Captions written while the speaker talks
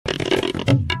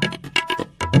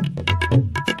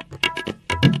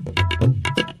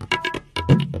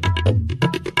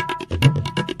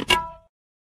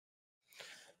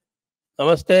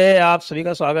नमस्ते, आप सभी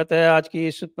का स्वागत है आज की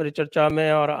इस परिचर्चा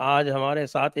में। और आज हमारे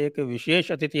साथ एक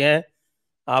विशेष अतिथि हैं।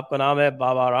 आपका नाम है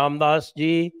बाबा रामदास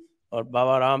जी। और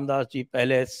बाबा रामदास जी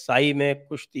पहले साई में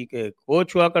कुश्ती के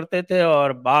कोच हुआ करते थे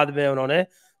और बाद में उन्होंने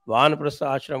वानप्रस्थ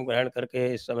आश्रम ग्रहण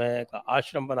करके इस समय का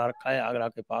आश्रम बना रखा है आगरा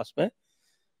के पास में।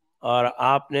 और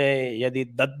आपने यदि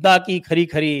दद्दा की खरी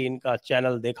खरी इनका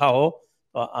चैनल देखा हो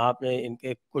तो आपने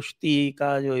इनके कुश्ती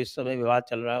का जो इस समय विवाद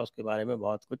चल रहा है उसके बारे में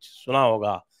बहुत कुछ सुना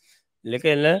होगा।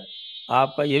 लेकिन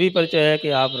आपका ये भी परिचय है कि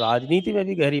आप राजनीति में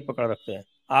भी गहरी पकड़ रखते हैं।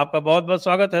 आपका बहुत बहुत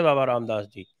स्वागत है बाबा रामदास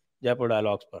जी जयपुर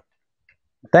डायलॉग्स पर।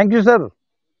 Thank you sir,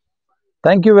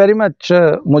 thank you very much.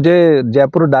 मुझे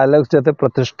जयपुर डायलॉग्स जैसे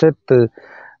प्रतिष्ठित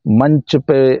मंच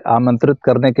पे आमंत्रित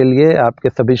करने के लिए आपके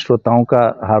सभी श्रोताओं का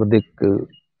हार्दिक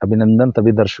अभिनंदन,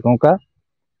 सभी दर्शकों का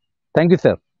थैंक यू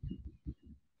सर।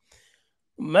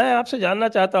 मैं आपसे जानना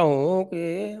चाहता हूँ कि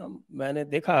मैंने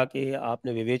देखा कि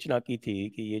आपने विवेचना की थी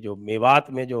कि ये जो मेवात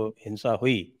में जो हिंसा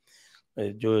हुई,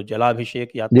 जो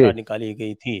जलाभिषेक यात्रा निकाली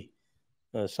गई थी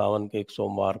सावन के एक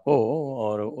सोमवार को,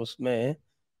 और उसमें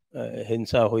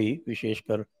हिंसा हुई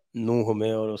विशेषकर नूह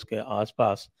में और उसके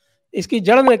आसपास, इसकी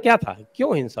जड़ में क्या था?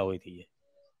 क्यों हिंसा हुई थी ये?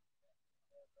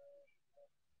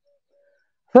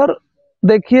 सर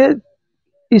देखिए,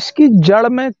 इसकी जड़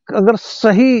में अगर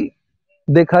सही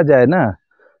देखा जाए ना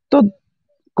तो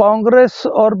कांग्रेस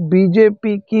और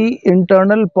बीजेपी की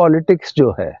इंटरनल पॉलिटिक्स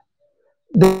जो है,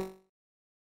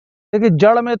 देखिए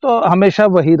जड़ में तो हमेशा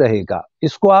वही रहेगा,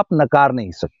 इसको आप नकार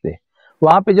नहीं सकते।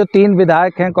 वहां पे जो 3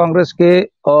 विधायक हैं कांग्रेस के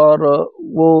और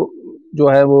वो जो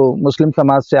है वो मुस्लिम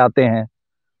समाज से आते हैं,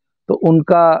 तो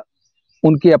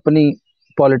उनकी अपनी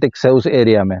पॉलिटिक्स है उस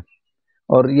एरिया में।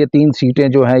 और ये 3 सीटें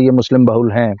जो हैं ये मुस्लिम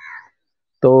बहुल हैं।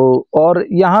 तो और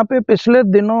यहाँ पे पिछले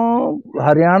दिनों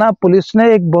हरियाणा पुलिस ने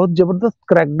एक बहुत जबरदस्त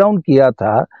क्रैकडाउन किया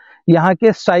था। यहाँ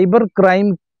के साइबर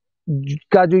क्राइम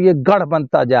का जो ये गढ़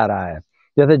बनता जा रहा है,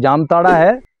 जैसे जामताड़ा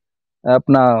है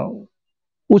अपना,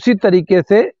 उसी तरीके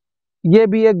से ये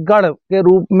भी एक गढ़ के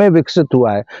रूप में विकसित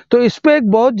हुआ है। तो इस पे एक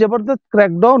बहुत जबरदस्त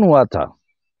क्रैकडाउन हुआ था,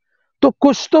 तो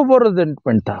कुछ तो वो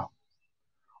रिजेंटमेंट था।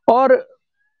 और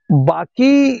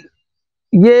बाकी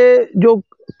ये जो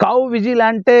काउ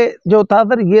विजिलेंटे जो था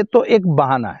सर, ये तो एक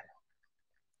बहाना है।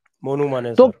 मोनू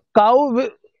माने तो सर।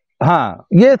 हाँ,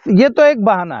 ये तो एक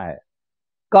बहाना है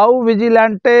काउ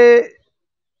विजिलेंटे।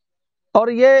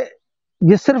 और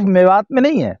ये सिर्फ मेवात में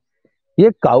नहीं है,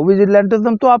 ये काउ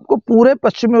विजिलेंटिज्म तो आपको पूरे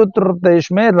पश्चिमी उत्तर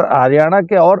प्रदेश में, हरियाणा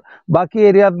के और बाकी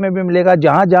एरियाज में भी मिलेगा।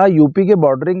 जहां जहां यूपी के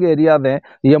बॉर्डरिंग एरियाज हैं,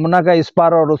 यमुना का इस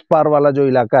पार और उस पार वाला जो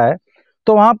इलाका है,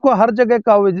 तो वहां आपको हर जगह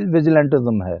काउ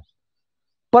विजिलेंटिज्म है।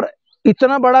 पर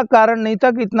इतना बड़ा कारण नहीं था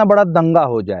कि इतना बड़ा दंगा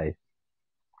हो जाए।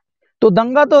 तो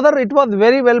दंगा तो sir it was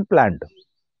very well planned.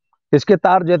 इसके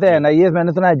तार जैसे एनआईए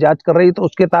मैंने सुना है जांच कर रही, तो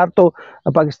उसके तार तो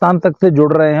पाकिस्तान तक से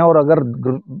जुड़ रहे हैं। और अगर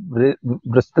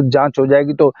विस्तृत जांच हो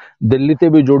जाएगी तो दिल्ली से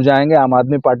भी जुड़ जाएंगे, आम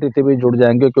आदमी पार्टी से भी जुड़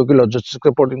जाएंगे, क्योंकि लॉजिस्टिक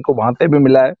रिपोर्ट इनको वहां से भी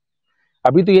मिला है।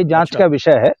 अभी तो ये जांच का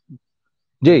विषय है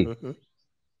जी।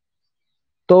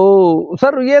 तो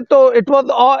सर ये तो it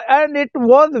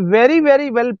was very very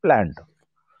well planned.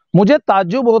 मुझे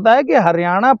ताज्जुब होता है कि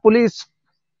हरियाणा पुलिस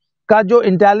का जो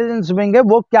इंटेलिजेंस विंग है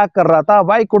वो क्या कर रहा था।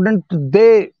 व्हाई कुडंट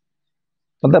दे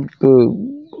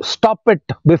मतलब स्टॉप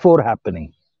इट बिफोर हैपनिंग।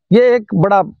 ये एक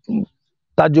बड़ा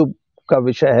ताज्जुब का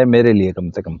विषय है मेरे लिए, कम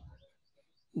से कम।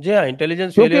 जी हाँ,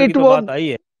 इंटेलिजेंस फेलियर की तो बात आई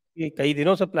है कि कई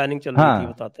दिनों से प्लानिंग चल रही थी,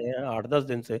 बताते हैं 8-10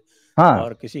 दिन से,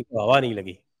 और किसी को हवा नहीं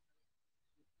लगी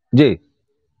जी।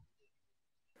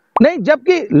 नहीं,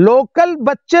 जबकि लोकल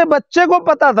बच्चे को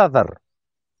पता था सर,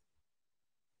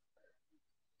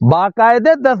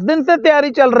 बाकायदे 10 दिन से तैयारी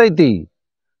चल रही थी।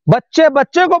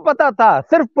 बच्चे को पता था,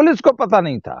 सिर्फ पुलिस को पता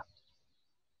नहीं था।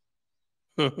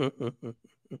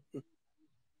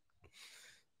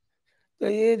 तो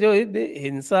ये जो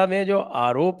हिंसा में जो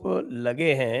आरोप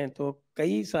लगे हैं, तो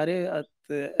कई सारे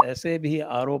ऐसे भी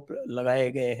आरोप लगाए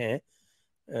गए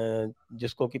हैं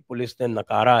जिसको कि पुलिस ने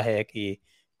नकारा है कि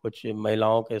कुछ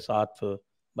महिलाओं के साथ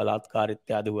बलात्कार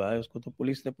इत्यादि हुआ है, उसको तो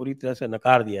पुलिस ने पूरी तरह से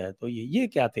नकार दिया है। तो ये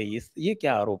क्या थे, ये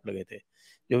क्या आरोप लगे थे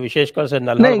जो विशेषकर से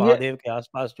नल्हर महादेव के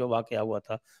आसपास जो वाकया हुआ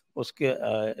था उसके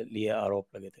लिए आरोप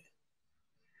लगे थे?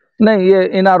 नहीं, ये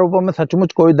इन आरोपों में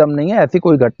सचमुच कोई दम नहीं है, ऐसी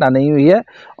कोई घटना नहीं हुई है।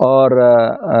 और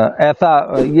ऐसा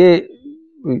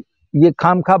ये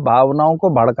खामखा भावनाओं को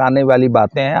भड़काने वाली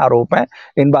बातें हैं, आरोप हैं।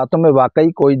 इन बातों में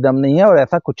वाकई कोई दम नहीं है और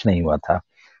ऐसा कुछ नहीं हुआ था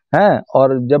है।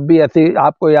 और जब भी ऐसी,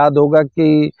 आपको याद होगा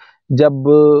कि जब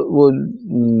वो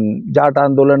जाट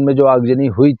आंदोलन में जो आगजनी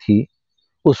हुई थी,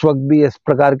 उस वक्त भी इस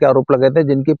प्रकार के आरोप लगे थे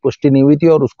जिनकी पुष्टि नहीं हुई थी,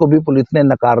 और उसको भी पुलिस ने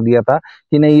नकार दिया था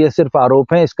कि नहीं, ये सिर्फ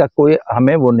आरोप है, इसका कोई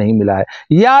हमें वो नहीं मिला है।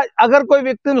 या अगर कोई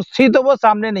विक्टिम थी तो वो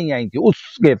सामने नहीं आई थी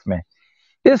उस केस में।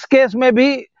 इस केस में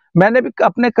भी मैंने भी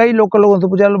अपने कई लोकल लोगों से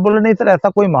पूछा, बोले नहीं सर ऐसा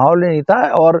कोई माहौल नहीं था,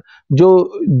 और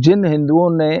जो जिन हिंदुओं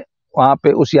ने वहां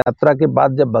पे उस यात्रा के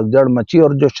बाद जब भगदड़ मची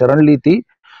और जो शरण ली थी,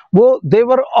 वो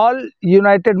देवर ऑल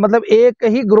यूनाइटेड, मतलब एक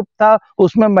ही ग्रुप था,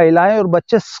 उसमें महिलाएं और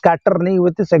बच्चे स्कैटर नहीं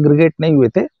हुए थे, सेग्रीगेट नहीं हुए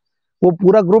थे, वो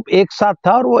पूरा ग्रुप एक साथ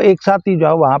था, और वो एक साथ ही जो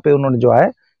है वहां पे उन्होंने जो है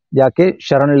जाके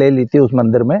शरण ले ली थी उस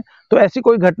मंदिर में। तो ऐसी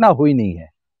कोई घटना हुई नहीं है,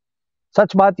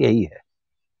 सच बात यही है।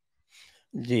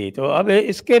 जी, तो अब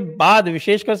इसके बाद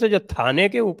विशेषकर से जो थाने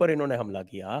के ऊपर इन्होंने हमला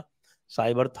किया,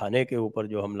 साइबर थाने के ऊपर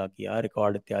जो हमला किया,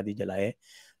 रिकॉर्ड इत्यादि जलाए,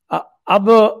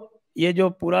 अब ये जो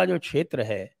पूरा जो क्षेत्र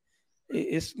है,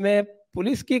 इसमें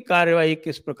पुलिस की कार्रवाई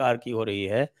किस प्रकार की हो रही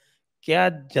है? क्या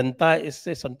जनता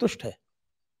इससे संतुष्ट है?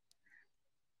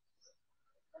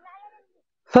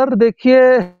 सर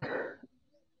देखिए,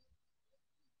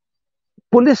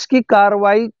 पुलिस की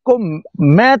कार्रवाई को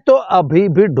मैं तो अभी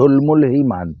भी ढुलमुल ही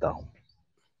मानता हूं,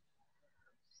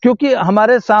 क्योंकि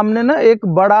हमारे सामने ना एक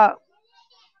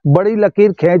बड़ी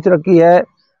लकीर खींच रखी है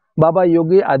बाबा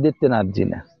योगी आदित्यनाथ जी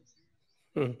ने।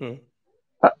 हम्म,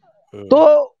 हम्म, तो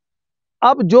हम्म,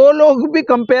 अब जो लोग भी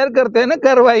कंपेयर करते हैं ना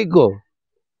कार्रवाई को,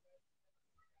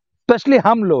 स्पेशली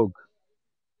हम लोग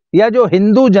या जो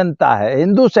हिंदू जनता है,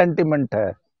 हिंदू सेंटिमेंट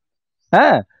है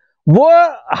वो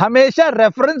हमेशा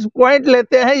रेफरेंस पॉइंट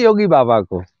लेते हैं योगी बाबा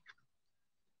को।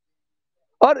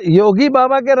 और योगी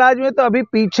बाबा के राज में तो अभी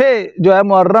पीछे जो है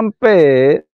मुहर्रम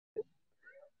पे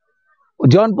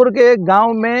जौनपुर के एक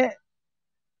गांव में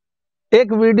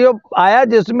एक वीडियो आया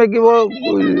जिसमें कि वो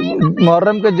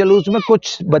मुहर्रम के जुलूस में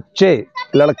कुछ बच्चे,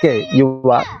 लड़के,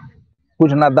 युवा,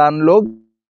 कुछ नादान लोग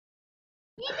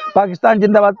पाकिस्तान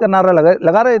जिंदाबाद का नारा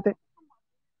लगा रहे थे।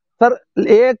 सर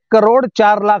 1 करोड़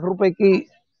 4 लाख रुपए की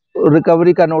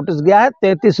रिकवरी का नोटिस गया है,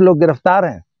 33 लोग गिरफ्तार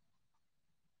हैं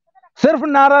सिर्फ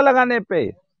नारा लगाने पे।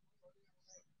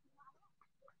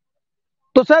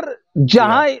 तो सर जी हाँ।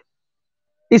 जहां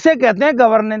इसे कहते हैं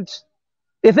गवर्नेंस,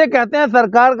 इसे कहते हैं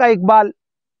सरकार का इकबाल।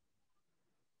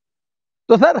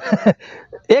 तो सर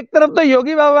एक तरफ तो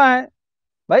योगी बाबा हैं,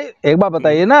 भाई एक बात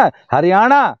बताइए ना,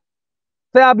 हरियाणा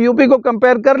से आप यूपी को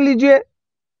कंपेयर कर लीजिए,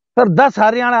 सर 10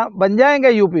 हरियाणा बन जाएंगे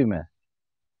यूपी में।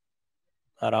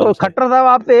 आराम तो से। खट्टर साहब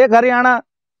आपसे एक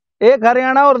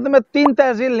हरियाणा और उसमें 3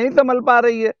 तहसील नहीं संभल पा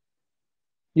रही है,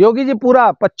 योगी जी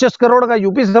पूरा 25 करोड़ का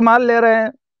यूपी संभाल ले रहे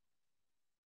हैं।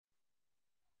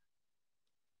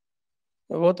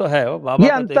 वो तो है, वो बाबा ये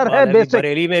का तो अंतर इकबाल है है। अभी बेसिक।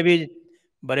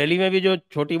 बरेली में भी जो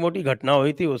छोटी मोटी घटना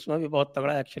हुई थी उसमें भी बहुत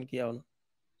तगड़ा एक्शन किया उन्होंने।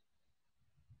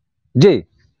 जी,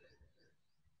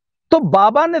 तो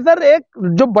बाबा ने सर एक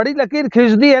जो बड़ी लकीर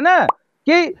खींच दी है ना,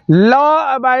 कि लॉ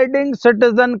अबाइडिंग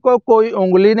सिटीजन को कोई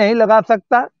उंगली नहीं लगा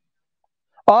सकता,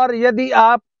 और यदि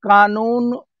आप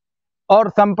कानून और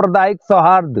सांप्रदायिक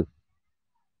सौहार्द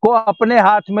को अपने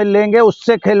हाथ में लेंगे,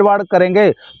 उससे खिलवाड़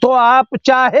करेंगे, तो आप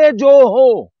चाहे जो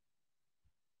हो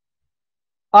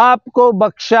आपको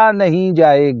बख्शा नहीं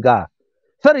जाएगा।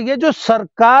 सर ये जो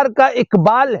सरकार का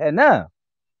इकबाल है ना,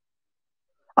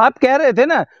 आप कह रहे थे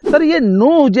ना सर, ये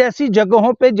नूह जैसी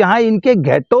जगहों पे जहां इनके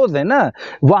घेटोज है ना,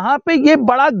 वहां पे ये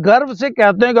बड़ा गर्व से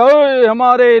कहते हैं कि ओए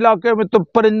हमारे इलाके में तो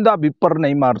परिंदा भी पर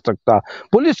नहीं मार सकता,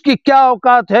 पुलिस की क्या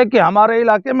औकात है कि हमारे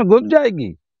इलाके में घुस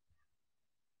जाएगी।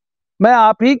 मैं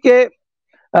आप ही के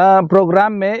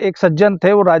प्रोग्राम में एक सज्जन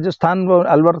थे, वो राजस्थान, वो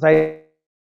अलवर साइड,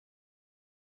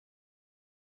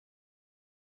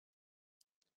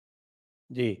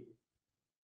 जी।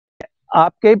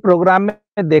 आपके ही प्रोग्राम में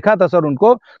देखा था सर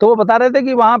उनको, तो वो बता रहे थे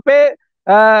कि वहां पे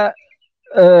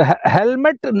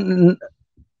हेलमेट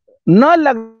न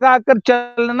लगाकर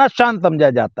चलना शान समझा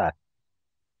जाता है।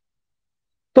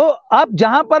 तो आप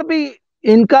जहां पर भी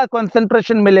इनका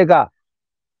कंसंट्रेशन मिलेगा,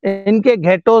 इनके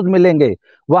घेटोज मिलेंगे,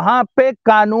 वहां पे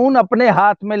कानून अपने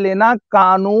हाथ में लेना,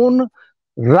 कानून,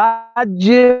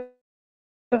 राज्य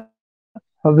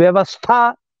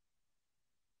व्यवस्था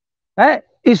है,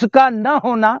 इसका न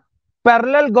होना,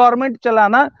 पैरेलल गवर्नमेंट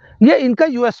चलाना, ये इनका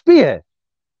यूएसपी है,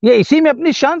 ये इसी में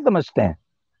अपनी शान समझते हैं।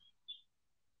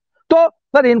 तो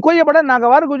सर इनको ये बड़ा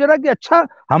नागवार गुजरा कि अच्छा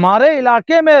हमारे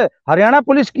इलाके में हरियाणा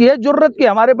पुलिस की है जुर्रत की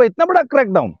हमारे पे इतना बड़ा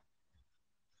क्रैकडाउन।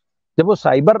 जब वो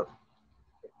साइबर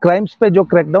क्राइम्स पे जो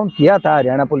क्रैकडाउन किया था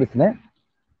हरियाणा पुलिस ने,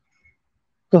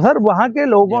 तो सर वहां के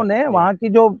लोगों ने, जी। वहां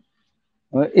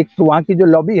की जो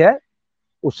लॉबी है,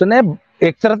 उसने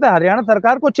एक तरह से हरियाणा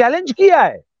सरकार को चैलेंज किया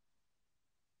है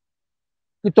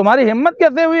कि तुम्हारी हिम्मत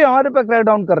कैसे हुई हमारे पे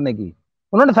क्रैकडाउन करने की।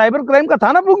 उन्होंने साइबर क्राइम का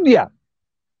थाना फूंक दिया।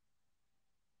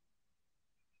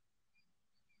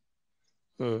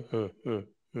 हम्म, हम्म, हम्म,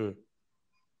 हम्म।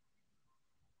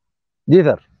 जी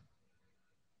सर।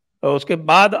 और उसके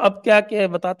बाद अब क्या क्या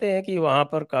बताते हैं कि वहां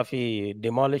पर काफी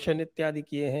डिमोलिशन इत्यादि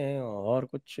किए हैं और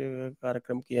कुछ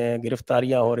कार्यक्रम किए हैं,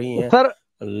 गिरफ्तारियां हो रही हैं, सर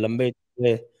लंबे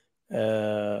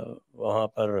वहां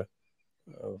पर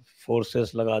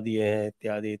फोर्सेस लगा दिए हैं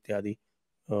इत्यादि इत्यादि,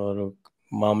 और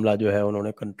मामला जो है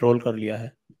उन्होंने कंट्रोल कर लिया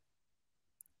है।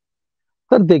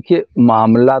 सर देखिए,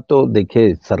 मामला तो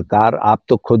देखिए, सरकार, आप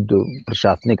तो खुद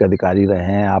प्रशासनिक अधिकारी रहे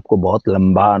हैं, आपको बहुत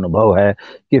लंबा अनुभव है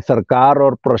कि सरकार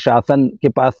और प्रशासन के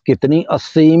पास कितनी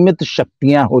असीमित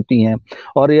शक्तियां होती हैं।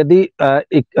 और यदि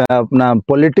एक अपना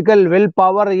पॉलिटिकल विल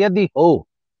पावर यदि हो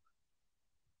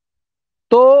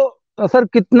तो सर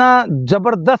कितना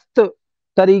जबरदस्त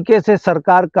तरीके से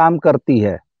सरकार काम करती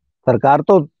है। सरकार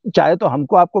तो चाहे तो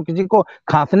हमको आपको किसी को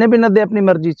खांसने भी न दे अपनी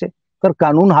मर्जी से। सर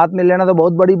कानून हाथ में लेना तो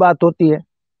बहुत बड़ी बात होती है।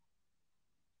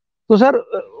 तो सर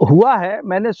हुआ है,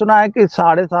 मैंने सुना है कि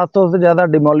 750 से ज्यादा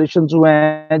डिमोलिशन हुए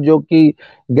हैं, जो कि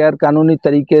गैर कानूनी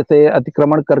तरीके से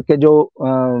अतिक्रमण करके जो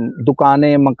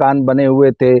दुकानें मकान बने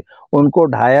हुए थे उनको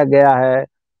ढाया गया है।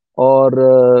 और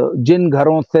जिन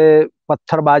घरों से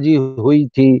पत्थरबाजी हुई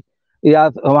थी, या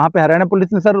वहां पे हरियाणा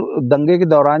पुलिस ने सर दंगे के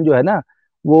दौरान जो है ना,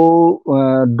 वो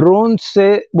ड्रोन से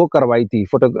वो करवाई थी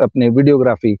फोटो, अपने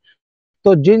वीडियोग्राफी।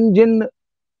 तो जिन जिन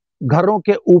घरों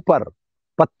के ऊपर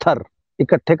पत्थर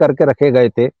इकट्ठे करके रखे गए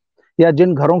थे, या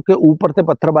जिन घरों के ऊपर से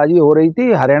पत्थरबाजी हो रही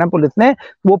थी, हरियाणा पुलिस ने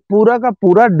वो पूरा का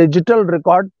पूरा डिजिटल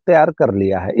रिकॉर्ड तैयार कर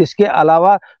लिया है। इसके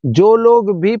अलावा जो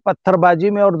लोग भी पत्थरबाजी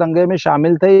में और दंगे में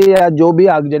शामिल थे, या जो भी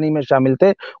आगजनी में शामिल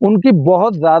थे, उनकी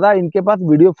बहुत ज्यादा इनके पास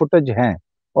वीडियो फुटेज हैं।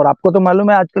 और आपको तो मालूम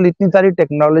है आजकल इतनी सारी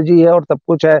टेक्नोलॉजी है और सब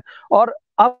कुछ है। और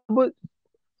अब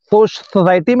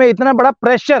सोसाइटी में इतना बड़ा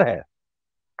प्रेशर है,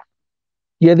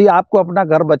 यदि आपको अपना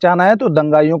घर बचाना है तो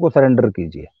दंगाइयों को सरेंडर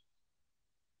कीजिए।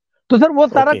 तो सर वो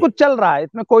सारा ओके। कुछ चल रहा है,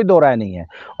 इसमें कोई दो राय नहीं है।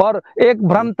 और एक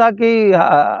भ्रम था कि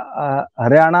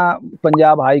हरियाणा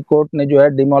पंजाब हाई कोर्ट ने जो है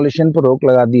डिमोलिशन पर रोक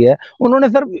लगा दी है। उन्होंने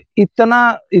सर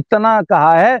इतना इतना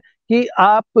कहा है कि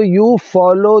आप you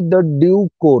follow the due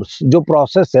course, जो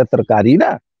प्रोसेस है सरकारी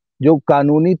ना, जो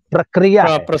कानूनी प्रक्रिया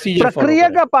है, प्रोसीजर फॉलो प्रक्रिया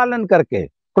करें। का पालन करके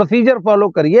प्रोसीजर फॉलो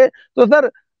करिए। तो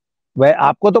सर वह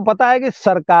आपको तो पता है कि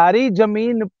सरकारी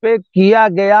जमीन पे किया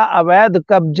गया अवैध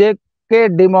कब्जे के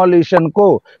डिमोलिशन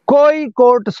को कोई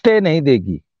कोर्ट स्टे नहीं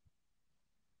देगी।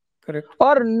 करेक्ट।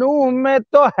 और नूह में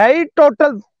तो है ही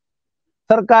टोटल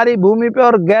सरकारी भूमि पे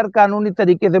और गैर कानूनी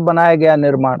तरीके से बनाया गया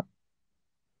निर्माण।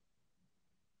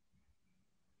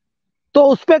 तो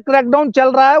उस पर क्रैकडाउन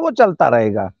चल रहा है, वो चलता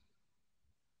रहेगा।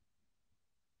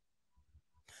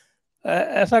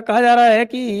 ऐसा कहा जा रहा है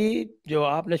कि जो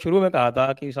आपने शुरू में कहा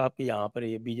था कि साहब कि यहाँ पर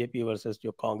ये बीजेपी वर्सेस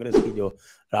जो कांग्रेस की जो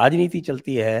राजनीति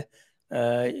चलती है,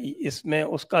 इसमें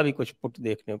उसका भी कुछ पुट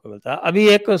देखने को मिलता है। अभी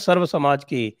एक सर्व समाज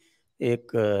की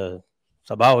एक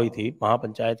सभा हुई थी,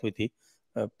 महापंचायत हुई थी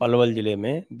पलवल जिले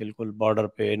में, बिल्कुल बॉर्डर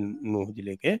पे नूह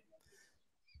जिले के।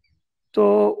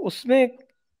 तो उसमें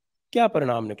क्या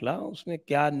परिणाम निकला, उसमें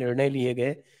क्या निर्णय लिए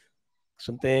गए?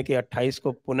 सुनते हैं कि 28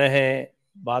 को पुनः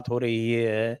बात हो रही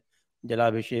है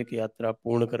जलाभिषेक यात्रा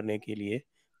पूर्ण करने के लिए,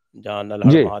 जहाँ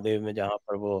नल्हड़ जी। महादेव में, जहाँ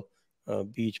पर वो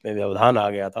बीच में व्यवधान आ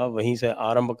गया था, वहीं से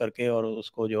आरंभ करके और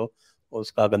उसको जो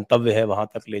उसका गंतव्य है वहां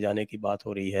तक ले जाने की बात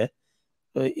हो रही है।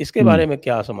 तो इसके बारे में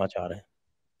क्या समाचार है?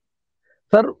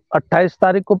 सर 28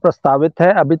 तारीख को प्रस्तावित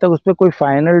है, अभी तक उस पर कोई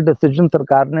फाइनल डिसीजन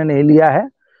सरकार ने नहीं लिया है।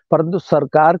 परंतु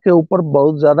सरकार के ऊपर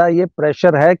बहुत ज्यादा ये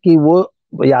प्रेशर है कि वो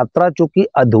यात्रा चूंकि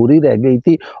अधूरी रह गई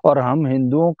थी, और हम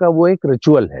हिंदुओं का वो एक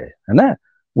रिचुअल है ना,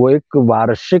 वो एक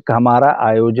वार्षिक हमारा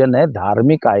आयोजन है,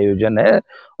 धार्मिक आयोजन है।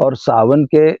 और सावन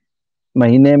के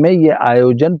महीने में ये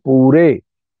आयोजन पूरे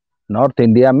नॉर्थ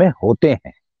इंडिया में होते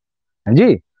हैं। हाँ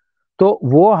जी। तो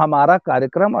वो हमारा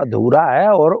कार्यक्रम अधूरा है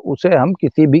और उसे हम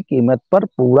किसी भी कीमत पर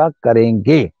पूरा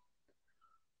करेंगे।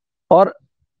 और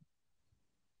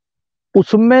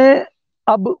उसमें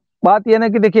अब बात यह ना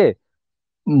कि देखिए,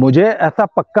 मुझे ऐसा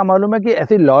पक्का मालूम है कि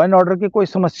ऐसी लॉ एंड ऑर्डर की कोई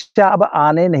समस्या अब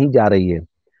आने नहीं जा रही है।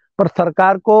 पर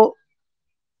सरकार को,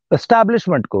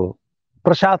 एस्टैब्लिशमेंट को,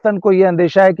 प्रशासन को यह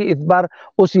अंदेशा है कि इस बार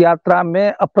उस यात्रा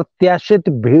में अप्रत्याशित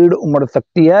भीड़ उमड़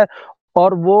सकती है,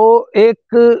 और वो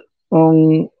एक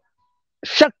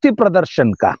शक्ति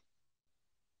प्रदर्शन का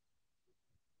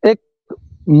एक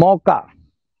मौका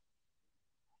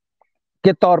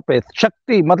के तौर पे,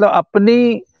 शक्ति मतलब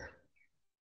अपनी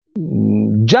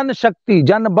जनशक्ति,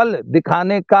 जनबल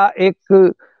दिखाने का,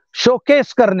 एक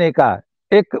शोकेस करने का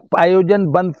एक आयोजन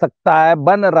बन सकता है,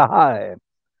 बन रहा है।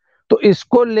 तो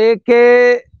इसको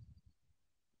लेके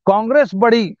कांग्रेस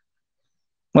बड़ी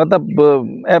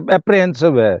मतलब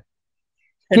एप्रिहेंसिव है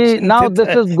कि नाउ चिंतित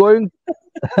दिस है। इज गोइंग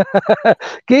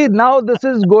कि now this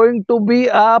is going to be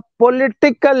a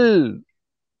political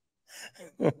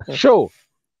show,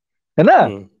 है ना।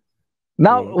 हम्म।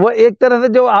 ना। वो एक तरह से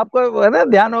जो आपको है ना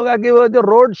ध्यान होगा कि वो जो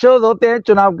रोड शोज होते हैं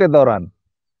चुनाव के दौरान,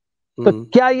 तो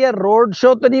क्या ये रोड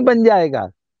शो तो नहीं बन जाएगा?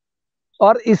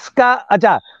 और इसका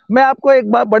अच्छा, मैं आपको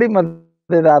एक बात बड़ी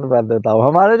मजेदार बात देता हूं।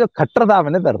 हमारे जो खट्टर साहब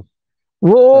है ना सर,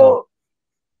 वो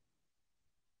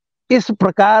इस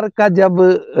प्रकार का जब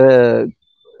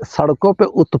सड़कों पे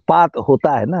उत्पात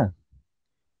होता है ना,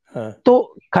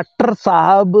 तो खट्टर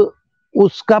साहब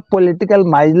उसका पॉलिटिकल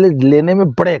माइलेज लेने में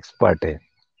बड़े एक्सपर्ट है।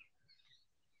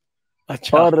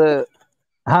 अच्छा। और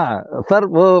हाँ सर,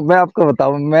 वो मैं आपको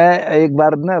बताऊं, मैं एक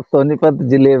बार ना सोनीपत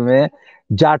जिले में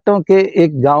जाटों के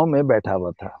एक गांव में बैठा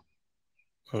हुआ था।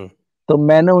 तो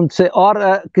मैंने उनसे, और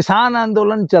किसान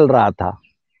आंदोलन चल रहा था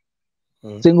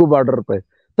सिंगू बॉर्डर पे।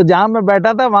 तो जहां मैं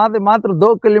बैठा था वहां से मात्र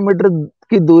 2 किलोमीटर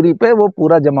की दूरी पे वो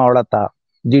पूरा जमावड़ा था,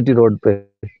 जीटी रोड पे।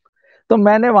 तो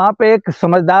मैंने वहां पे एक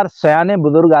समझदार सयाने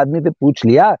बुजुर्ग आदमी से पूछ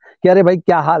लिया कि अरे भाई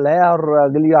क्या हाल है, और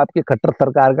अगली आपकी खट्टर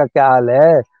सरकार का क्या हाल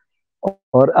है,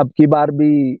 और अब की बार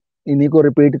भी इन्हीं को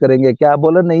रिपीट करेंगे क्या?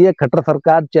 बोला नहीं, ये खट्टर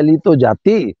सरकार चली तो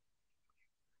जाती,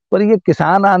 पर ये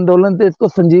किसान आंदोलन से इसको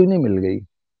संजीवनी मिल गई।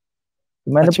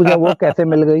 मैंने पूछा अच्छा। वो कैसे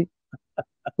मिल गई,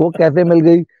 वो कैसे मिल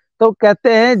गई? तो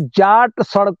कहते हैं जाट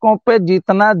सड़कों पे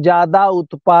जितना ज्यादा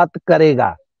उत्पात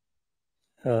करेगा,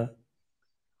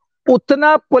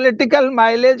 उतना पॉलिटिकल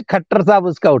माइलेज खट्टर साहब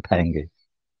उसका उठाएंगे।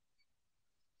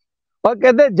 और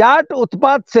कहते हैं जाट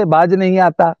उत्पात से बाज नहीं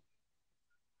आता।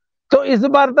 तो इस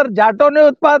बार तो जाटों ने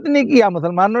उत्पात नहीं किया,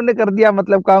 मुसलमानों ने कर दिया,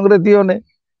 मतलब कांग्रेसियों ने।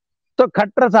 तो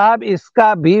खट्टर साहब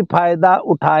इसका भी फायदा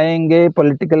उठाएंगे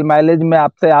पॉलिटिकल माइलेज में।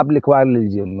 आपसे आप लिखवा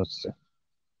लीजिए मुझसे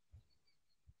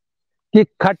कि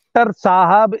खट्टर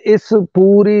साहब इस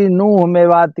पूरी नूह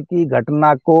मेवात की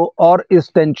घटना को और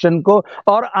इस टेंशन को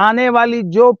और आने वाली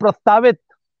जो प्रस्तावित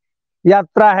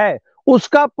यात्रा है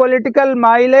उसका पॉलिटिकल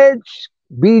माइलेज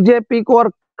बीजेपी को और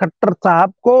खट्टर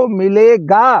साहब को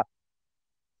मिलेगा।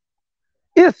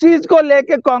 इस चीज को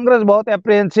लेके कांग्रेस बहुत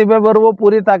अप्रिहेंसिव है और वो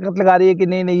पूरी ताकत लगा रही है कि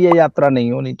नहीं नहीं, ये यात्रा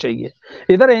नहीं होनी चाहिए।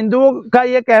 इधर हिंदुओं का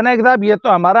ये कहना है कि साहब ये तो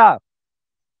हमारा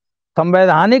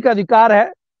संवैधानिक अधिकार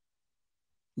है,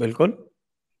 बिल्कुल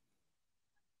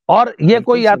और ये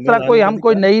कोई बिल्कुल यात्रा कोई संवैधानिक हम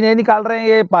कोई अधिकार। नई नहीं निकाल रहे हैं,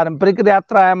 ये पारंपरिक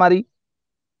यात्रा है हमारी।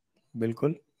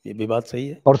 बिल्कुल, ये भी बात सही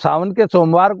है। और सावन के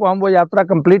सोमवार को हम वो यात्रा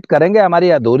कंप्लीट करेंगे, हमारी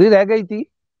अधूरी रह गई थी।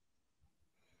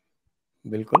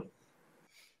 बिल्कुल।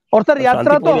 और सर और यात्रा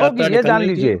तो शांतिपूर्ण होगी, यात्रा ये निकल जान रही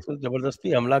थी लीजिए। तो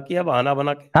जबरदस्ती हमला किया बहाना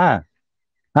बना के। हाँ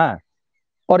हाँ,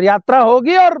 और यात्रा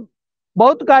होगी और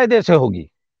बहुत कायदे से होगी,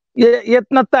 ये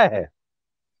इतना तय है।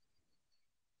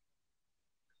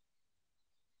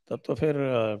 तब तो फिर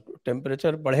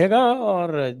टेम्परेचर बढ़ेगा,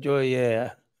 और जो ये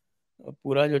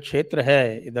पूरा जो क्षेत्र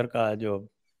है इधर का, जो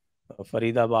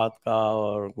फरीदाबाद का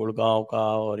और गुड़गांव का,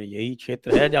 और यही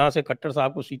क्षेत्र है जहाँ से खट्टर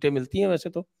साहब को सीटें मिलती हैं वैसे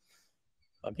तो।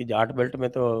 बाकी जाट बेल्ट में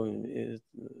तो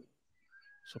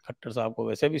खट्टर साहब को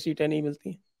वैसे भी सीटें नहीं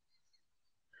मिलती।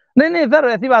 नहीं नहीं सर,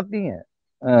 ऐसी बात नहीं है।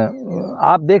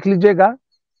 आप देख लीजिएगा,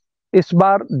 इस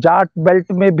बार जाट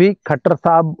बेल्ट में भी खट्टर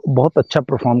साहब बहुत अच्छा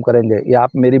परफॉर्म करेंगे, ये आप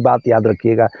मेरी बात याद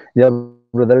रखिएगा जब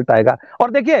रिजल्ट आएगा।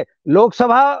 और देखिए,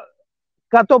 लोकसभा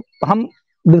का तो हम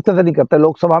डिस्कस नहीं करते,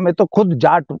 लोकसभा में तो खुद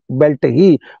जाट बेल्ट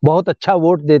ही बहुत अच्छा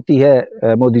वोट देती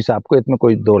है मोदी साहब को, इसमें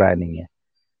कोई दो राय नहीं है।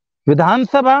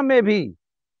 विधानसभा में भी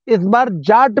इस बार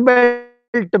जाट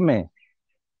बेल्ट में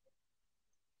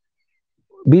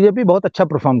बीजेपी बहुत अच्छा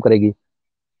परफॉर्म करेगी,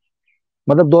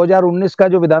 मतलब 2019 का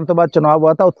जो विधानसभा चुनाव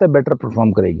हुआ था उससे बेटर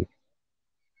परफॉर्म करेगी।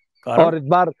 कारण? और इस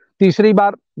बार तीसरी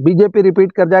बार बीजेपी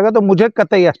रिपीट कर जाएगा तो मुझे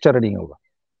कतई आश्चर्य नहीं होगा।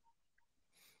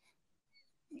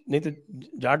 नहीं तो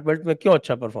जाट बेल्ट में क्यों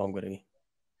अच्छा परफॉर्म करेगी?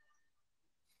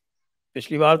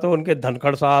 पिछली बार तो उनके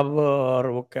धनखड़ साहब और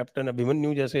वो कैप्टन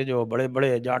अभिमन्यु जैसे जो बड़े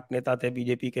बड़े जाट नेता थे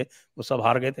बीजेपी के, वो सब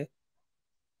हार गए थे।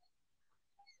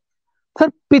 सर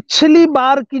पिछली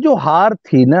बार की जो हार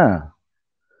थी ना,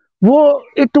 वो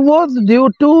it was due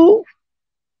to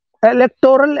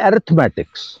electoral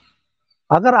arithmetics.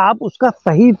 अगर आप उसका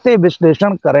सही से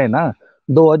विश्लेषण करें ना,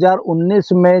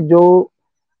 2019 में जो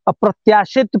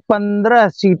अप्रत्याशित 15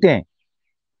 सीटें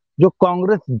जो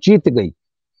कांग्रेस जीत गई,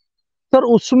 सर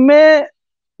उसमें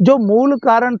जो मूल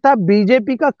कारण था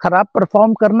बीजेपी का खराब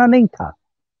परफॉर्म करना नहीं था,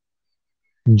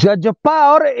 जजपा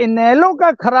और इनेलो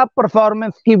का खराब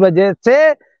परफॉर्मेंस की वजह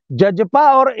से जजपा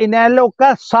और इनेलो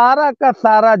का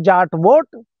सारा जाट वोट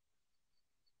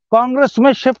कांग्रेस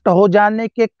में शिफ्ट हो जाने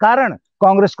के कारण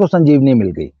कांग्रेस को संजीवनी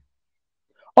मिल गई।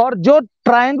 और जो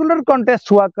ट्रायंगुलर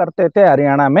कॉन्टेस्ट हुआ करते थे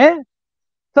हरियाणा में,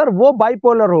 सर वो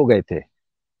बाइपोलर हो गए थे।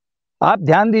 आप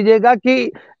ध्यान दीजिएगा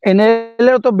कि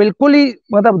इनेलो तो बिल्कुल ही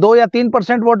मतलब 2 या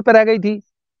 3% वोट पे रह गई थी,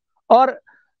 और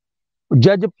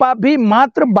जजपा भी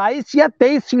मात्र 22 या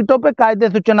 23 सीटों पे कायदे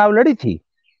से चुनाव लड़ी थी।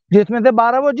 जिसमें से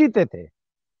 12 वो जीते थे।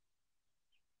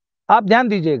 आप ध्यान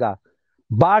दीजिएगा,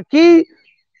 बाकी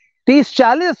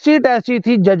 30-40 सीट ऐसी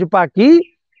थी जजपा की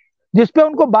जिसपे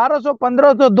उनको 1200,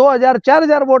 1500, 2000,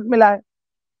 4000 वोट मिला है।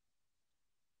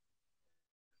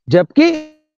 जबकि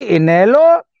इनेलो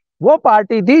वो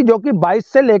पार्टी थी जो कि 22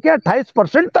 से लेकर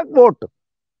 28% तक वोट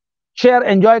शेयर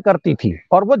एंजॉय करती थी,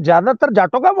 और वो ज्यादातर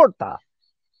जाटों का वोट था।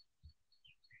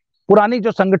 पुरानी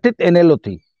जो संगठित इनेलो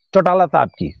थी चौटाला साहब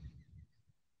की।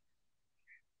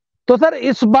 तो सर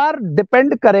इस बार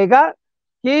डिपेंड करेगा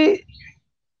कि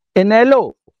इनेलो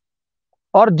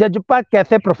और जजपा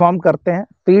कैसे परफॉर्म करते हैं।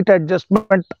 सीट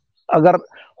एडजस्टमेंट अगर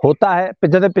होता है,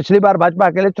 जैसे पिछली बार भाजपा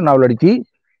अकेले चुनाव लड़ी थी,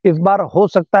 इस बार हो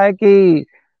सकता है कि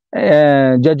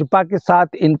जजपा के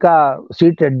साथ इनका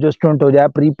सीट एडजस्टमेंट हो जाए,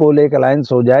 प्री पोल एक अलायंस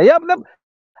हो जाए, या मतलब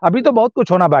अभी तो बहुत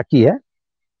कुछ होना बाकी है।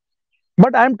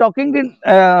 But I am talking in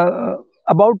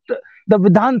about the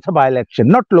Vidhan Sabha election,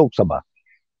 not Lok Sabha.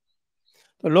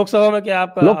 तो लोकसभा में क्या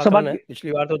आपका लोकसभा आकलन है?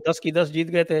 पिछली बार तो 10 की 10 जीत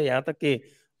गए थे, यहाँ तक कि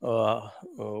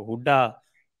हुड्डा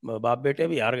बाप बेटे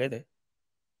भी हार गए थे।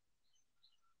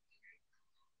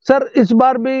 सर इस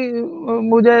बार भी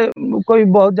मुझे कोई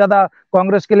बहुत ज्यादा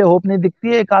कांग्रेस के लिए होप नहीं दिखती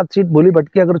है। एक आध सीट भूली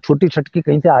भटकी अगर छोटी छटकी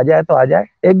कहीं से आ जाए तो आ जाए,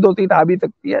 एक दो सीट आ भी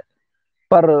सकती है,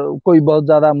 पर कोई बहुत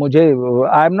ज्यादा मुझे,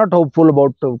 I am not hopeful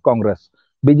about Congress.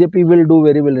 BJP will do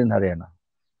very well in Haryana.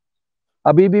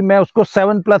 अभी भी मैं उसको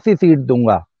 7+ ही सीट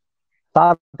दूंगा।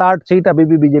 7-8 सीट अभी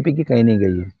भी बीजेपी की कहीं नहीं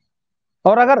गई है।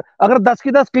 और अगर अगर 10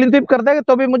 की 10 क्लीन स्वीप कर देगा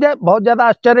तो भी मुझे बहुत ज्यादा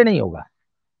आश्चर्य नहीं होगा।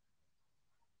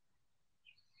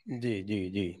 जी जी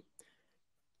जी।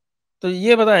 तो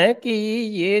ये बताएं कि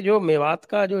ये जो मेवात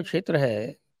का जो क्षेत्र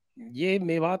है, ये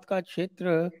मेवात का क्षेत्र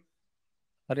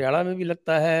हरियाणा में भी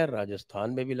लगता है,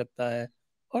 राजस्थान में भी लगता है,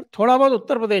 और थोड़ा बहुत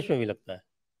उत्तर प्रदेश में भी लगता है।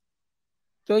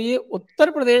 तो ये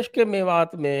उत्तर प्रदेश के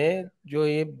मेवात में जो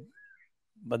ये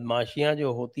बदमाशियां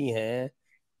जो होती हैं,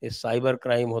 ये साइबर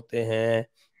क्राइम होते हैं,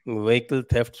 व्हीकल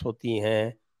थेफ्ट्स होती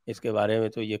हैं, इसके बारे में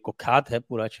तो ये कुख्यात है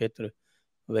पूरा क्षेत्र,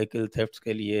 व्हीकल थेफ्ट्स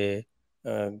के लिए,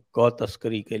 गौ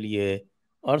तस्करी के लिए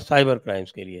और साइबर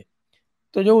क्राइम्स के लिए।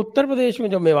 तो जो उत्तर प्रदेश में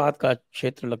जो मेवात का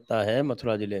क्षेत्र लगता है,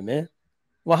 मथुरा जिले में,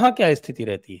 वहाँ क्या स्थिति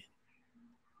रहती है?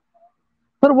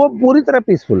 पर वो पूरी तरह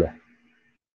पीसफुल है।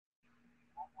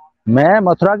 मैं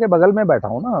मथुरा के बगल में बैठा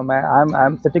हूं ना, मैं I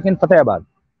am sitting in Fatehabad.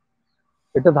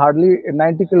 It is hardly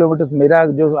 90 kilometre. मेरा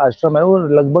जो आश्रम है वो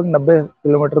लगभग 90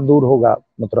 किलोमीटर दूर होगा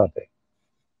मथुरा से।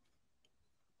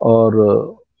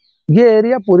 और ये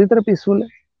एरिया पूरी तरह पीसफुल है,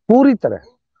 पूरी तरह।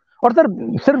 और सर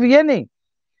सिर्फ ये नहीं,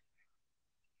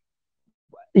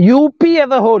 UP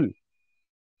as a whole,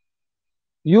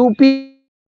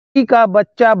 UP का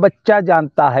बच्चा बच्चा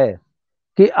जानता है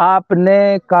कि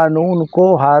आपने कानून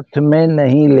को हाथ में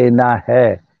नहीं लेना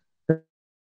है,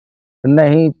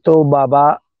 नहीं तो बाबा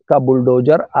का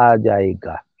बुलडोजर आ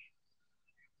जाएगा।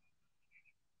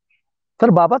 सर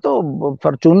बाबा तो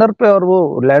फॉर्चूनर पे और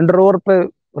वो लैंड रोवर पे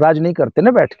राज नहीं करते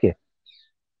ना बैठ के।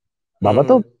 बाबा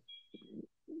तो हम्म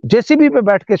जेसीबी पे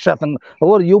बैठ के शासन,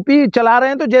 वो यूपी चला रहे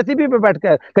हैं तो जेसीबी पे बैठ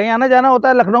के। कहीं आना जाना होता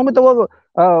है लखनऊ में तो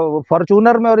वो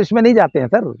फॉर्चूनर में और इसमें नहीं जाते हैं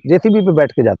सर, जेसीबी पे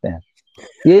बैठ के जाते हैं।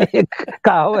 ये एक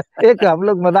कहावत, एक हम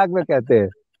लोग मजाक में कहते हैं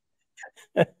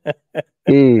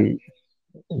कि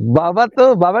बाबा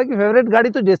तो, बाबा की फेवरेट गाड़ी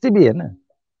तो जेसीबी है ना।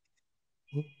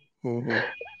 हम्म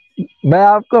मैं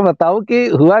आपको बताऊं कि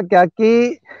हुआ क्या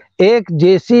कि एक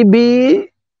जेसीबी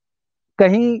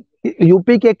कहीं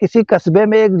यूपी के किसी कस्बे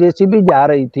में एक जेसीबी जा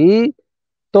रही थी,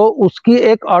 तो उसकी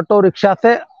एक ऑटो रिक्शा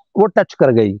से वो टच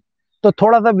कर गई। तो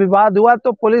थोड़ा सा विवाद हुआ,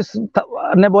 तो पुलिस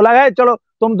ने बोला है चलो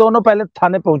तुम दोनों पहले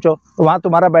थाने पहुंचो, वहां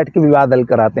तुम्हारा बैठ के विवाद हल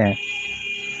कराते हैं।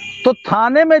 तो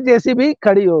थाने में जेसीबी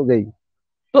खड़ी हो गई।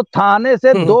 तो थाने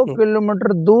से 2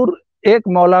 किलोमीटर दूर एक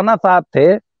मौलाना साहब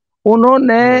थे,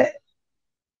 उन्होंने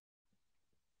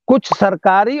कुछ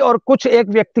सरकारी और कुछ एक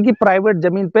व्यक्ति की प्राइवेट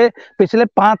जमीन पे पिछले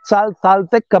 5 साल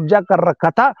से कब्जा कर रखा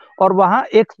था, और वहां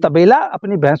एक तबेला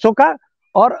अपनी भैंसों का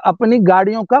और अपनी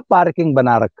गाड़ियों का पार्किंग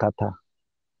बना रखा था।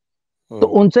 तो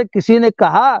उनसे किसी ने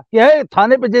कहा कि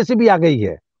थाने पे जेसीबी आ गई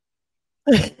है।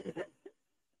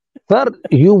 सर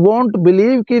यू वोंट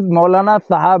बिलीव कि मौलाना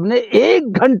साहब ने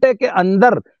 1 घंटे के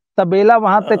अंदर तबेला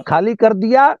वहां से खाली कर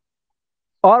दिया,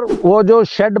 और वो जो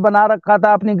शेड बना रखा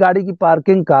था अपनी गाड़ी की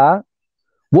पार्किंग का,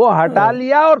 वो हटा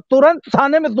लिया, और तुरंत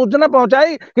थाने में सूचना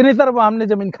पहुंचाई कि नहीं सर वो हमने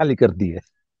जमीन खाली कर दी है।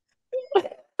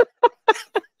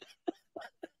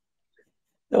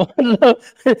 तो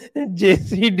मतलब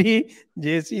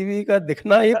जेसीबी का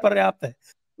दिखना ही पर्याप्त है,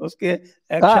 उसके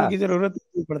एक्शन हाँ की जरूरत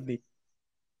नहीं पड़ती।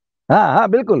 हाँ हाँ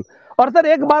बिल्कुल। और सर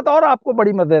एक बात और आपको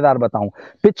बड़ी मजेदार बताऊं,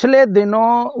 पिछले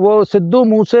दिनों वो सिद्धू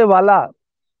मूसेवाला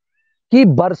की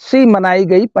बरसी मनाई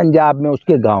गई पंजाब में,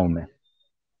 उसके गांव में।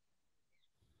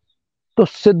 तो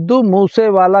सिद्धू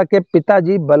मूसेवाला के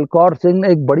पिताजी बलकौर सिंह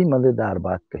ने एक बड़ी मजेदार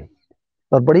बात कही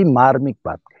और बड़ी मार्मिक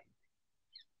बात कही।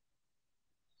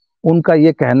 उनका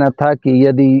यह कहना था कि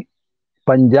यदि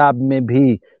पंजाब में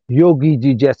भी योगी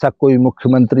जी जैसा कोई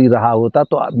मुख्यमंत्री रहा होता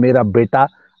तो मेरा बेटा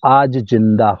आज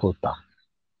जिंदा होता।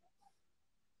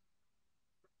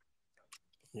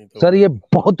 ये तो सर बड़ी ये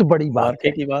बहुत बड़ी बात मार्के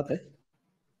है की बात है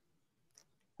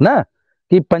ना,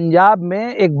 कि पंजाब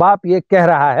में एक बाप ये कह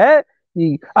रहा है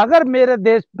कि अगर मेरे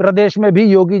देश प्रदेश में भी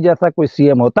योगी जैसा कोई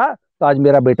सीएम होता तो आज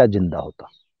मेरा बेटा जिंदा होता।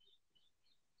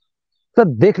 सर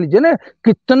देख लीजिए ना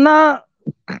कितना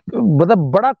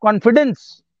मतलब बड़ा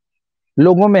कॉन्फिडेंस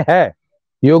लोगों में है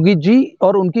योगी जी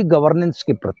और उनकी गवर्नेंस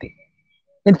के प्रति।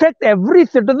 In fact every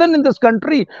citizen in this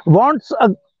country wants a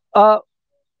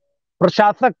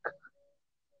प्रशासक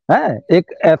है,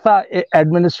 एक ऐसा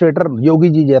एडमिनिस्ट्रेटर योगी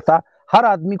जी जैसा हर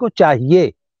आदमी को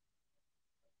चाहिए।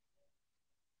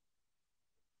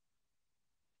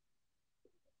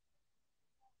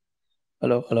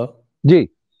 हेलो हेलो जी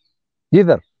जी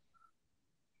सर।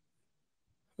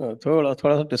 थोड़ा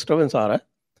थोड़ा सा डिस्टरबेंस आ रहा है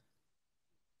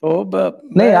तो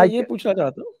नहीं मैं आई। ये पूछना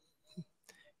चाहता हूँ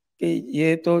कि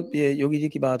ये योगी जी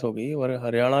की बात हो गई और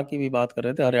हरियाणा की भी बात कर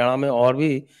रहे थे। हरियाणा में और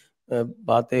भी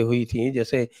बातें हुई थी,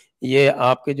 जैसे ये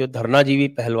आपके जो धरनाजीवी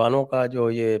पहलवानों का जो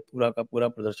ये पूरा का पूरा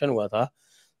प्रदर्शन हुआ था,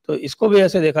 तो इसको भी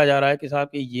ऐसे देखा जा रहा है कि साहब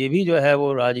कि ये भी जो है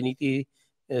वो राजनीति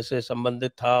से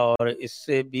संबंधित था और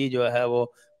इससे भी जो है वो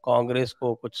कांग्रेस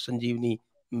को कुछ संजीवनी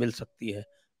मिल सकती है।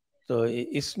 तो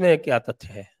इसमें क्या तथ्य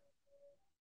है?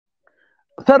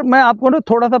 सर मैं आपको ना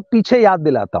थोड़ा सा पीछे याद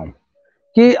दिलाता हूं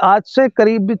कि आज से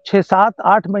करीब 6 7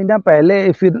 8 महीना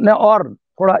पहले फिर ने और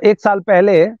थोड़ा 1 साल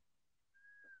पहले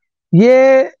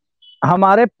ये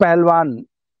हमारे पहलवान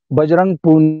बजरंग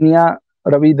पूनिया,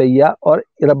 रवि दैया और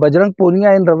बजरंग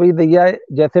पूनिया इन रवि दैया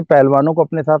जैसे पहलवानों को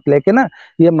अपने साथ लेके ना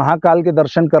ये महाकाल के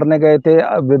दर्शन करने गए थे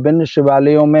विभिन्न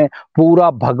शिवालयों में। पूरा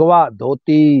भगवा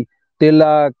धोती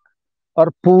तिलक और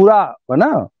पूरा है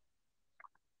ना,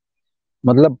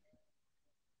 मतलब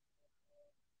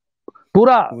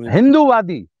पूरा पूरी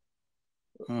हिंदूवादी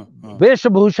हम्म।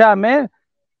 वेशभूषा में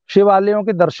शिवालयों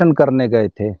के दर्शन करने गए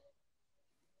थे।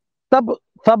 तब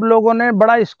सब लोगों ने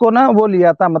बड़ा इसको ना वो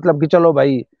लिया था, मतलब कि चलो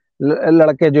भाई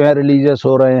लड़के जो है रिलीजियस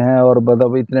हो रहे हैं और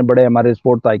मतलब इतने बड़े हमारे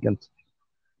स्पोर्ट्स आइकन्स।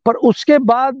 पर उसके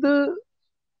बाद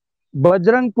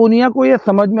बजरंग पूनिया को यह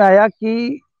समझ में आया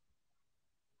कि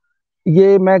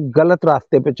ये मैं गलत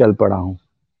रास्ते पे चल पड़ा हूं,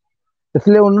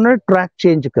 इसलिए उन्होंने ट्रैक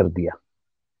चेंज कर दिया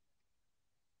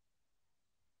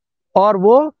और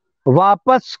वो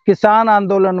वापस किसान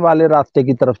आंदोलन वाले रास्ते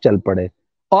की तरफ चल पड़े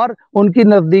और उनकी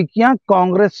नजदीकियां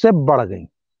कांग्रेस से बढ़ गईं।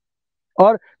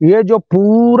 और ये जो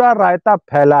पूरा रायता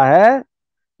फैला है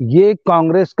ये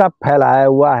कांग्रेस का फैलाया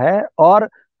हुआ है और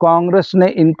कांग्रेस ने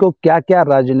इनको क्या क्या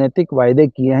राजनीतिक वायदे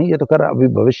किए हैं ये तो खैर अभी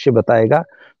भविष्य बताएगा।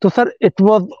 तो sir it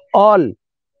was all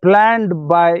planned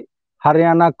bye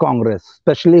Haryana Congress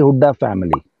specially Hooda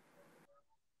family.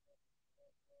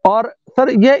 और सर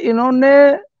ये इन्होंने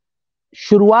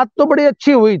शुरुआत तो बड़ी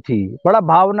अच्छी हुई थी, बड़ा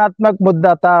भावनात्मक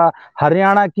मुद्दा था,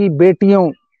 हरियाणा की बेटियों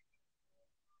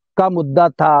का मुद्दा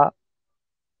था,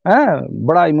 है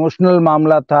बड़ा इमोशनल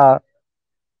मामला था।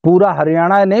 पूरा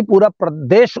हरियाणा नहीं पूरा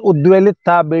प्रदेश उद्वेलित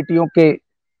था बेटियों के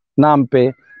नाम पे।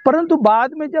 परंतु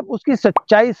बाद में जब उसकी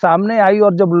सच्चाई सामने आई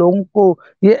और जब लोगों को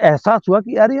ये एहसास हुआ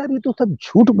कि अरे यार ये तो सब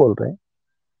झूठ बोल रहे हैं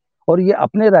और ये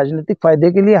अपने राजनीतिक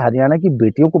फायदे के लिए हरियाणा की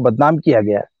बेटियों को बदनाम किया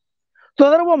गया है, तो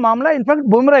अगर वो मामला इनफैक्ट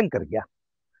बुमरैंग कर गया।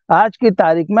 आज की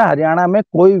तारीख में हरियाणा में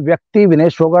कोई व्यक्ति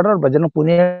विनेश फोगाट और बजरंग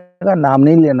पुनिया का नाम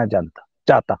नहीं लेना जानता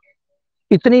चाहता,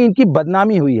 इतनी इनकी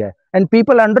बदनामी हुई है। एंड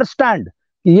पीपल अंडरस्टैंड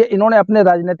कि ये इन्होंने अपने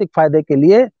राजनीतिक फायदे के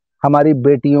लिए हमारी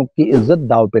बेटियों की इज्जत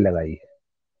दांव पे लगाई है।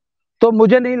 तो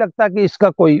मुझे नहीं लगता कि इसका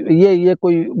कोई ये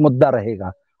कोई मुद्दा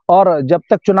रहेगा। और जब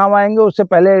तक चुनाव आएंगे उससे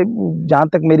पहले जहां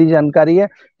तक मेरी जानकारी है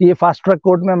कि ये फास्ट ट्रैक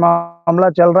कोर्ट में मामला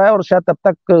चल रहा है और शायद तब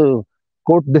तक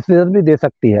कोर्ट डिसीजन भी दे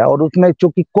सकती है और उसमें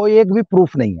चूंकि कोई एक भी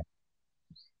प्रूफ नहीं है,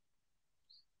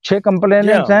 6 जी हाँ,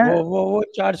 कंप्लेनेंट्स हैं। वो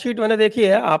चार्जशीट मैंने देखी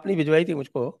है, आपने भिजवाई थी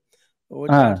मुझको। वो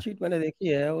हाँ चार्जशीट मैंने देखी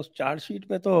है। उस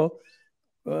चार्जशीट में तो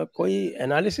कोई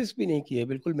एनालिसिस भी नहीं किए,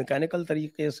 बिल्कुल मैकेनिकल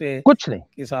तरीके से कुछ नहीं।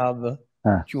 कि साहब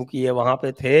हाँ चूंकि ये वहां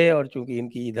पे थे और चूंकि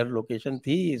इनकी इधर लोकेशन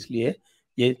थी इसलिए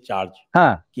ये चार्ज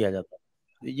हाँ किया जाता है।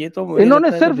 ये तो मुझे इन्होंने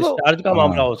लगता है कि सिर्फ डिस्चार्ज का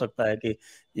मामला हाँ हो सकता है कि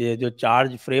ये जो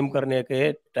चार्ज फ्रेम करने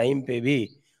के टाइम पे भी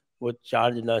वो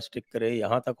चार्ज ना स्टिक करे,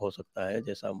 यहाँ तक हो सकता है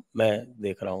जैसा मैं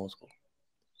देख रहा हूँ उसको।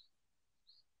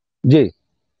 जी।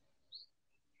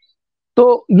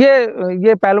 तो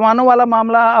ये पहलवानों वाला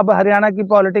मामला अब हरियाणा की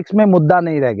पॉलिटिक्स में मुद्दा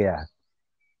नहीं रह गया है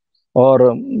और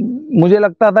मुझे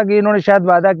लगता था कि इन्होंने शायद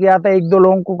वादा किया था एक दो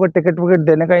लोगों को कोई टिकट विकेट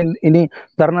देने का, इन्हीं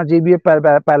तरना जी भी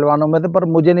पहलवानों में थे, पर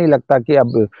मुझे नहीं लगता कि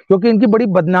अब, क्योंकि इनकी बड़ी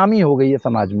बदनामी हो गई है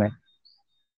समाज में।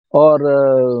 और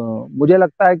मुझे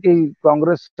लगता है कि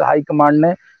कांग्रेस हाईकमांड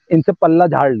ने इनसे पल्ला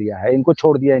झाड़ लिया है, इनको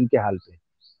छोड़ दिया इनके हाल पे।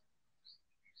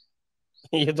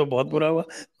 ये तो बहुत बुरा हुआ।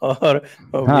 और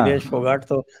विनेश हाँ फोगाट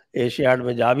तो एशियाड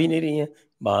में जा भी नहीं रही हैं,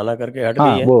 बहाना करके हट गई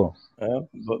हाँ हैं। वो, नहीं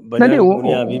नहीं बजरंग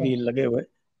पुनिया अभी भी लगे हुए।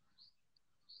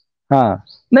 हाँ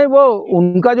नहीं, वो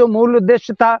उनका जो मूल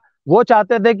उद्देश्य था, वो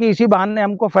चाहते थे कि इसी बहाने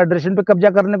हमको फेडरेशन पे कब्जा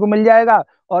करने को मिल जाएगा,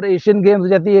 और एशियन गेम्स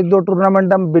जैसी एक दो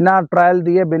टूर्नामेंट हम बिना ट्रायल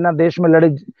दिए, बिना देश में लड़े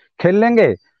खेल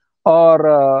लेंगे। और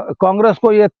कांग्रेस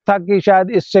को ये था कि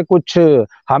शायद इससे कुछ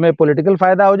हमें पॉलिटिकल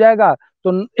फायदा हो जाएगा।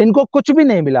 तो इनको कुछ भी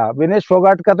नहीं मिला। विनेश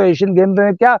फोगाट का तो एशियन गेम्स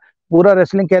में क्या, पूरा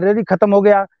रेसलिंग कैरियर ही खत्म हो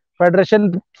गया। फेडरेशन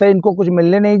से इनको कुछ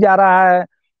मिलने नहीं जा रहा है।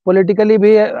 पॉलिटिकली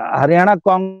भी हरियाणा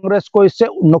कांग्रेस को इससे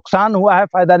नुकसान हुआ है,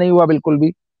 फायदा नहीं हुआ बिल्कुल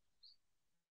भी।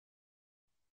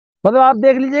 मतलब आप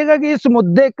देख लीजिएगा कि इस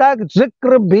मुद्दे का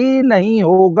जिक्र भी नहीं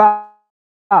होगा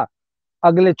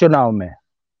अगले चुनाव में।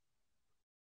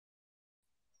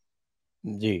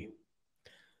 जी।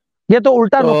 ये तो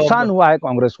उल्टा तो नुकसान हुआ है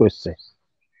कांग्रेस को इससे।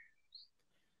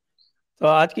 तो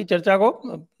आज की चर्चा को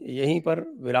अब यहीं पर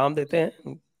विराम देते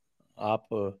हैं। आप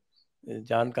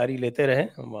जानकारी लेते रहें,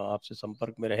 हम आपसे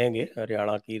संपर्क में रहेंगे।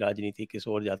 हरियाणा की राजनीति किस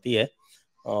ओर जाती है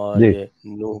और जी, ये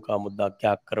नूह का मुद्दा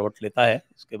क्या करवट लेता है,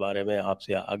 इसके बारे में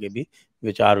आपसे आगे भी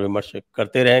विचार विमर्श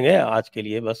करते रहेंगे। आज के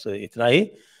लिए बस इतना ही।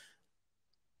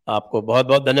 आपको बहुत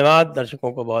बहुत धन्यवाद,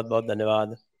 दर्शकों को बहुत बहुत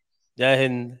धन्यवाद। जय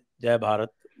हिंद, जय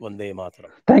Bharat, Vande Mataram.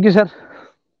 Thank you sir,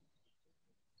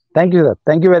 thank you sir,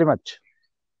 thank you very much.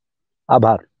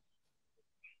 आभार।